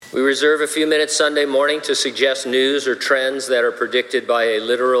We reserve a few minutes Sunday morning to suggest news or trends that are predicted by a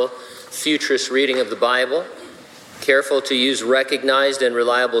literal, futurist reading of the Bible. Careful to use recognized and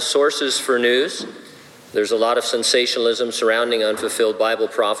reliable sources for news. There's a lot of sensationalism surrounding unfulfilled Bible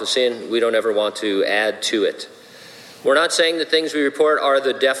prophecy, and we don't ever want to add to it. We're not saying that things we report are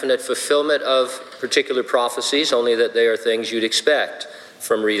the definite fulfillment of particular prophecies, only that they are things you'd expect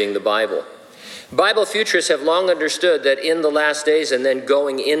from reading the Bible. Bible futurists have long understood that in the last days and then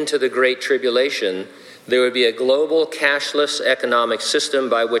going into the Great Tribulation, there would be a global cashless economic system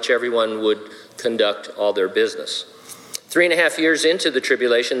by which everyone would conduct all their business. 3.5 years into the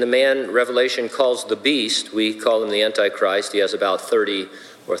tribulation, the man Revelation calls the beast, we call him the Antichrist, he has about 30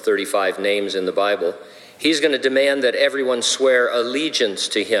 or 35 names in the Bible, he's going to demand that everyone swear allegiance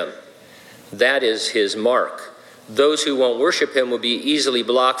to him. That is his mark. Those who won't worship him will be easily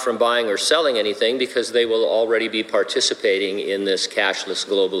blocked from buying or selling anything because they will already be participating in this cashless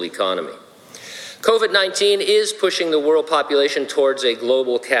global economy. COVID-19 is pushing the world population towards a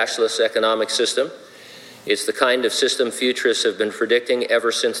global cashless economic system. It's the kind of system futurists have been predicting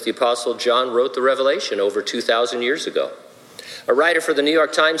ever since the Apostle John wrote the Revelation over 2,000 years ago. A writer for the New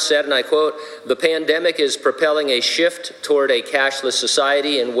York Times said, and I quote, "The pandemic is propelling a shift toward a cashless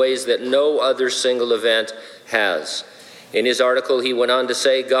society in ways that no other single event has." In his article, he went on to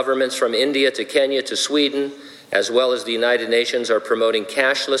say, governments from India to Kenya to Sweden, as well as the United Nations, are promoting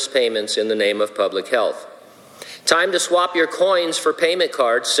cashless payments in the name of public health. Time to swap your coins for payment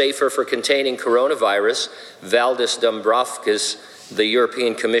cards, safer for containing coronavirus, Valdis Dombrovskis, the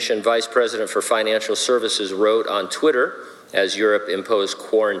European Commission Vice President for Financial Services, wrote on Twitter as Europe imposed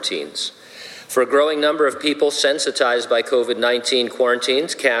quarantines. For a growing number of people sensitized by COVID-19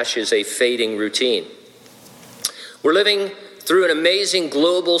 quarantines, cash is a fading routine. We're living through an amazing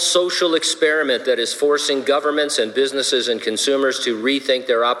global social experiment that is forcing governments and businesses and consumers to rethink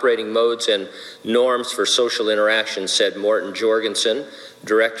their operating modes and norms for social interaction, said Morten Jorgensen,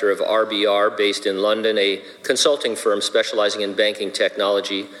 director of RBR, based in London, a consulting firm specializing in banking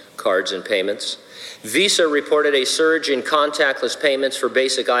technology, cards, and payments. Visa reported a surge in contactless payments for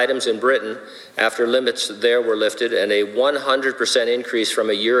basic items in Britain after limits there were lifted, and a 100% increase from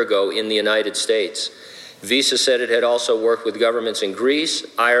a year ago in the United States. Visa said it had also worked with governments in Greece,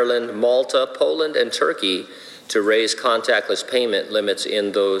 Ireland, Malta, Poland, and Turkey to raise contactless payment limits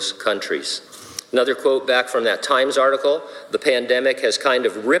in those countries. Another quote back from that Times article, the pandemic has kind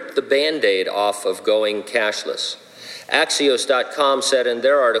of ripped the Band-Aid off of going cashless. Axios.com said in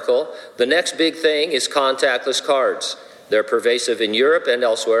their article, the next big thing is contactless cards. They're pervasive in Europe and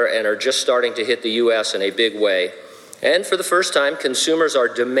elsewhere and are just starting to hit the U.S. in a big way. And for the first time, consumers are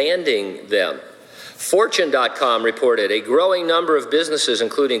demanding them. Fortune.com reported a growing number of businesses,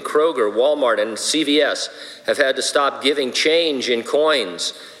 including Kroger, Walmart, and CVS, have had to stop giving change in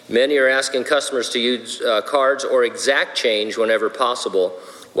coins. Many are asking customers to use cards or exact change whenever possible,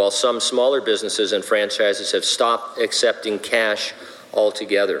 while some smaller businesses and franchises have stopped accepting cash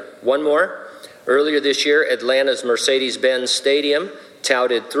altogether. One more. Earlier this year, Atlanta's Mercedes-Benz Stadium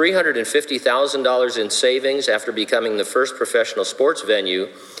touted $350,000 in savings after becoming the first professional sports venue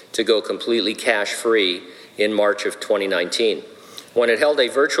to go completely cash-free in March of 2019. When it held a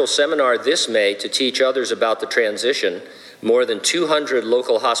virtual seminar this May to teach others about the transition, more than 200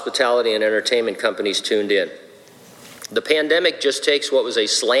 local hospitality and entertainment companies tuned in. The pandemic just takes what was a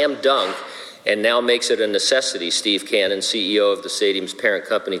slam dunk and now makes it a necessity, Steve Cannon, CEO of the stadium's parent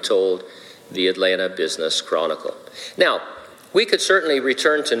company, told the Atlanta Business Chronicle. Now, we could certainly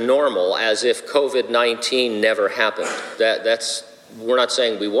return to normal as if COVID-19 never happened. We're not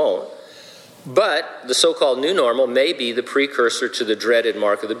saying we won't. But the so-called new normal may be the precursor to the dreaded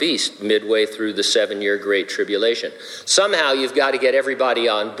mark of the beast midway through the 7-year Great Tribulation. Somehow you've got to get everybody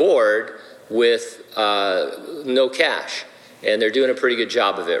on board with no cash. And they're doing a pretty good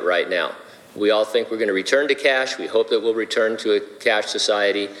job of it right now. We all think we're going to return to cash. We hope that we'll return to a cash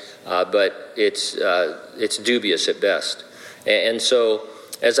society, but it's dubious at best. And so,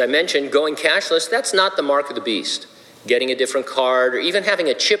 as I mentioned, going cashless, that's not the mark of the beast. Getting a different card or even having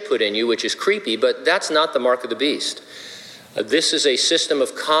a chip put in you, which is creepy, but that's not the mark of the beast. This is a system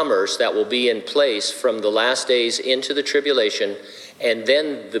of commerce that will be in place from the last days into the tribulation, and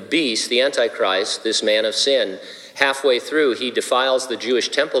then the beast, the Antichrist, this man of sin, halfway through, he defiles the Jewish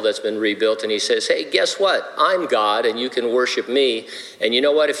temple that's been rebuilt, and he says, hey, guess what? I'm God, and you can worship me, and you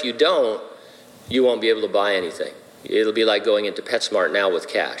know what? If you don't, you won't be able to buy anything. It'll be like going into PetSmart now with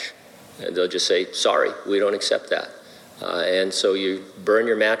cash. And they'll just say, sorry, we don't accept that. And so you burn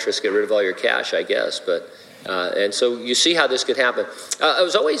your mattress, get rid of all your cash, I guess. And so you see how this could happen.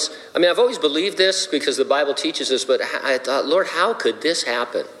 I've always believed this because the Bible teaches us, but I thought, Lord, how could this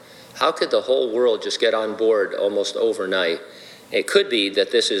happen? How could the whole world just get on board almost overnight? It could be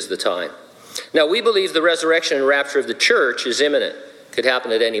that this is the time. Now, we believe the resurrection and rapture of the church is imminent. It could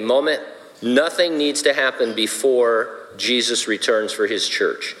happen at any moment. Nothing needs to happen before Jesus returns for his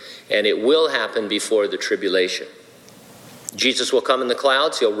church. And it will happen before the tribulation. Jesus will come in the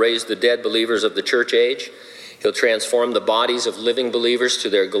clouds. He'll raise the dead believers of the church age. He'll transform the bodies of living believers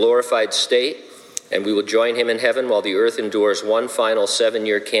to their glorified state. And we will join him in heaven while the earth endures one final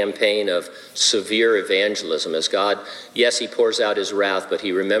 7-year campaign of severe evangelism as God, yes, he pours out his wrath, but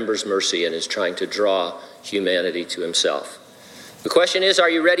he remembers mercy and is trying to draw humanity to himself. The question is, are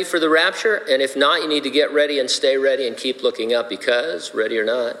you ready for the rapture? And if not, you need to get ready and stay ready and keep looking up because, ready or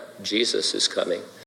not, Jesus is coming.